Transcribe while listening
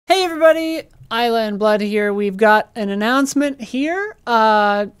everybody, Isla and Blood here. We've got an announcement here.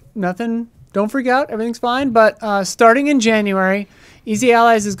 Nothing, don't freak out, everything's fine. But starting in January, Easy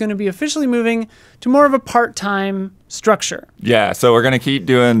Allies is going to be officially moving to more of a part-time structure. Yeah, so we're going to keep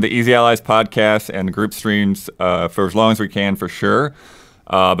doing the Easy Allies podcast and group streams for as long as we can, for sure.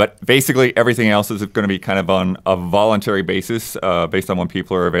 But basically, everything else is going to be kind of on a voluntary basis based on when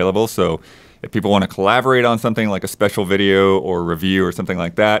people are available. So if people want to collaborate on something like a special video or review or something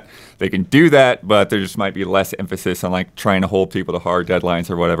like that, they can do that, but there just might be less emphasis on like trying to hold people to hard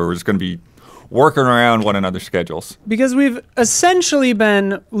deadlines or whatever. We're just going to be working around one another's schedules. Because we've essentially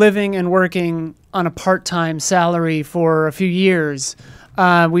been living and working on a part-time salary for a few years.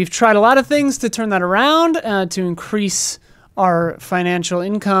 We've tried a lot of things to turn that around, to increase our financial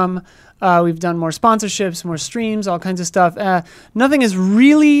income. We've done more sponsorships, more streams, all kinds of stuff. Nothing has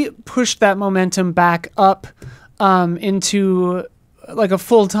really pushed that momentum back up into like a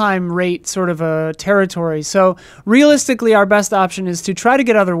full-time rate sort of a territory. So realistically, our best option is to try to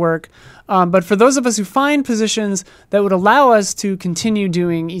get other work. But for those of us who find positions that would allow us to continue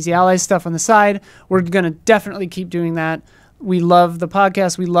doing Easy Allies stuff on the side, we're going to definitely keep doing that. We love the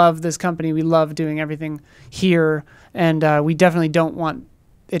podcast. We love this company. We love doing everything here. And we definitely don't want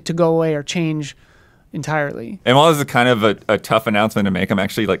it to go away or change entirely. And while this is kind of a tough announcement to make, I'm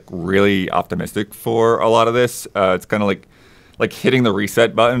actually like really optimistic for a lot of this. It's kind of like hitting the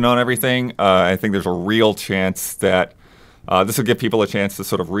reset button on everything. I think there's a real chance that this will give people a chance to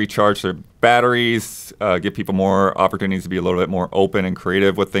sort of recharge their batteries, give people more opportunities to be a little bit more open and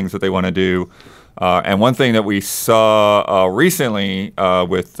creative with things that they want to do. And one thing that we saw recently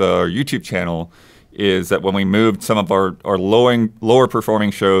with our YouTube channel is that when we moved some of our lower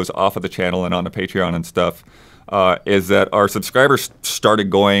performing shows off of the channel and onto Patreon and stuff, is that our subscribers started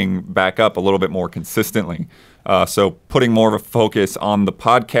going back up a little bit more consistently. So putting more of a focus on the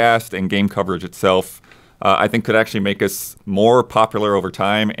podcast and game coverage itself, I think could actually make us more popular over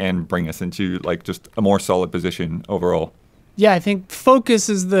time and bring us into like just a more solid position overall. Yeah, I think focus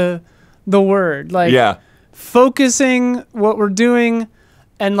is the word. Like, yeah, focusing what we're doing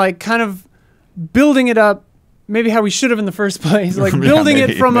and like kind of building it up maybe how we should have in the first place, like building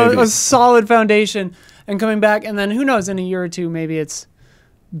it from a solid foundation and coming back, and then who knows, in a year or two maybe it's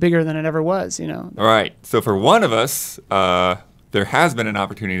bigger than it ever was, you know. All right, so for one of us, there has been an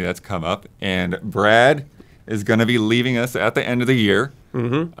opportunity that's come up, and Brad is going to be leaving us at the end of the year.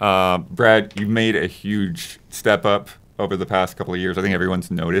 Brad, you've made a huge step up over the past couple of years. I think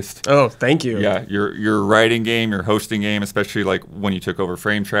everyone's noticed. Oh, thank you. Yeah, your writing game, your hosting game, especially like when you took over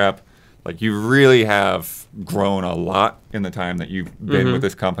Frame Trap, like you really have grown a lot in the time that you've been with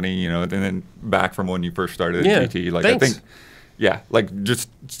this company, you know, and then back from when you first started at GT. Like, thanks. I think, yeah, like just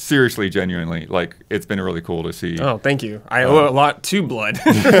seriously, genuinely, like it's been really cool to see. Oh, thank you. I owe a lot to Blood,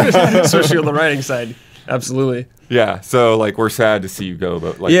 especially on the writing side. Absolutely. Yeah, so like we're sad to see you go,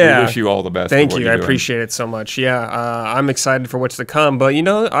 but like we wish you all the best. Thank you. I appreciate it so much. Yeah, I'm excited for what's to come, but you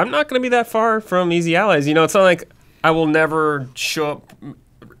know, I'm not going to be that far from Easy Allies. You know, it's not like I will never show up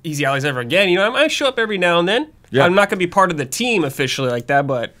Easy Allies ever again. You know, I might show up every now and then. Yeah. I'm not going to be part of the team officially like that,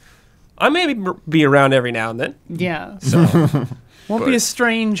 but I may be around every now and then. Yeah. So won't be a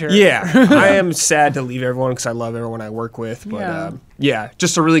stranger. Yeah. I am sad to leave everyone because I love everyone I work with. But yeah,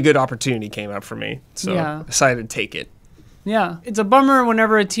 just a really good opportunity came up for me. So I decided to take it. Yeah. It's a bummer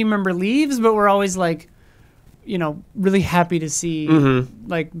whenever a team member leaves, but we're always like, you know, really happy to see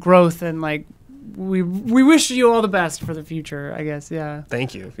like growth and like we wish you all the best for the future, I guess. Yeah.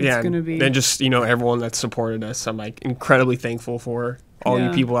 Thank you. It's gonna be, and just, you know, everyone that supported us. I'm like incredibly thankful for all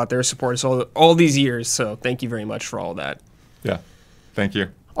you people out there supporting us all these years. So thank you very much for all that. Yeah. Thank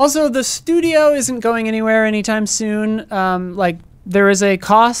you. Also, the studio isn't going anywhere anytime soon. Like there is a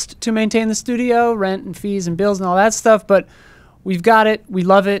cost to maintain the studio, rent and fees and bills and all that stuff, but we've got it. We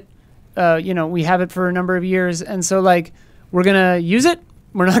love it. You know, we have it for a number of years. And so like we're going to use it.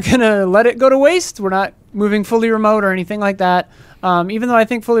 We're not going to let it go to waste. We're not moving fully remote or anything like that. Even though I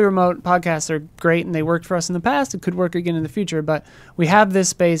think fully remote podcasts are great and they worked for us in the past, it could work again in the future. But we have this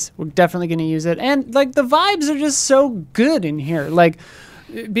space. We're definitely going to use it. And like the vibes are just so good in here. Like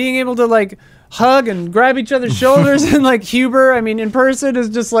being able to like hug and grab each other's shoulders and like Huber, I mean, in person is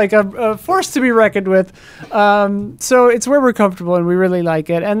just like a force to be reckoned with. So it's where we're comfortable and we really like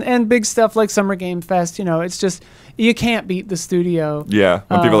it. And big stuff like Summer Game Fest, you know, it's just, you can't beat the studio. Yeah,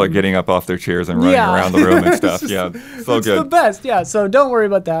 when people are getting up off their chairs and running around the room and stuff. Yeah, so it's good. It's the best, yeah. So don't worry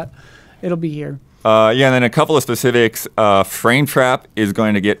about that. It'll be here. Yeah, and then a couple of specifics. Frame Trap is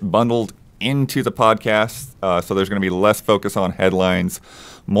going to get bundled into the podcast, so there's going to be less focus on headlines,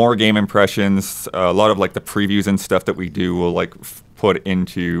 more game impressions. A lot of like the previews and stuff that we do will like put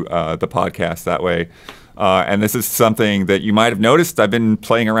into the podcast that way. And this is something that you might have noticed I've been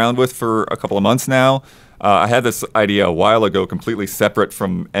playing around with for a couple of months now. I had this idea a while ago, completely separate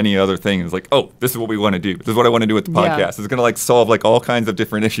from any other thing. It's like, oh, this is what we want to do. This is what I want to do with the podcast. Yeah. It's going to like solve like all kinds of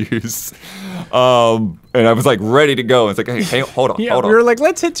different issues. And I was like ready to go. It's like, hey, hold on. We were like,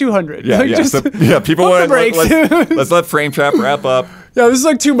 let's hit 200. Yeah, like, yeah. Just People pump want the brakes. let's let Frame Trap wrap up. Yeah, this is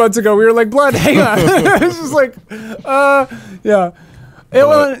like 2 months ago. We were like, Blood, hang on. It's just like, yeah.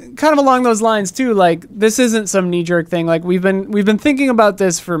 Well, kind of along those lines too. Like, this isn't some knee-jerk thing. Like, we've been thinking about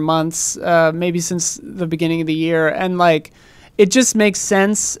this for months, maybe since the beginning of the year, and like, it just makes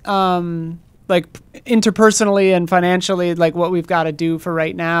sense. Like interpersonally and financially, like what we've got to do for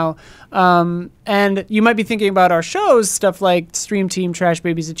right now. And you might be thinking about our shows, stuff like Stream Team, Trash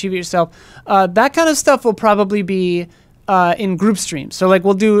Babies, Achieve It Yourself. That kind of stuff will probably be in group streams. So like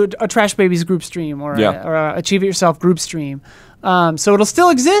we'll do a Trash Babies group stream or a Achieve It Yourself group stream. So it'll still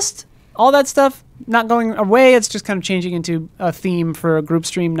exist. All that stuff not going away. It's just kind of changing into a theme for a group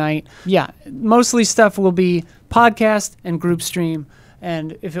stream night. Yeah, mostly stuff will be podcast and group stream.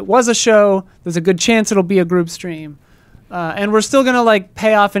 And if it was a show, there's a good chance it'll be a group stream. And we're still going to like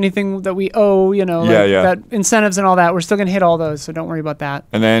pay off anything that we owe, that incentives and all that. We're still going to hit all those, so don't worry about that.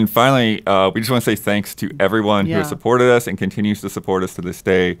 And then finally, we just want to say thanks to everyone who has supported us and continues to support us to this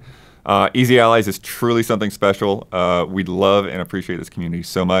day. Easy Allies is truly something special. We love and appreciate this community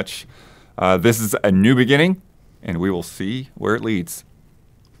so much. This is a new beginning, and we will see where it leads.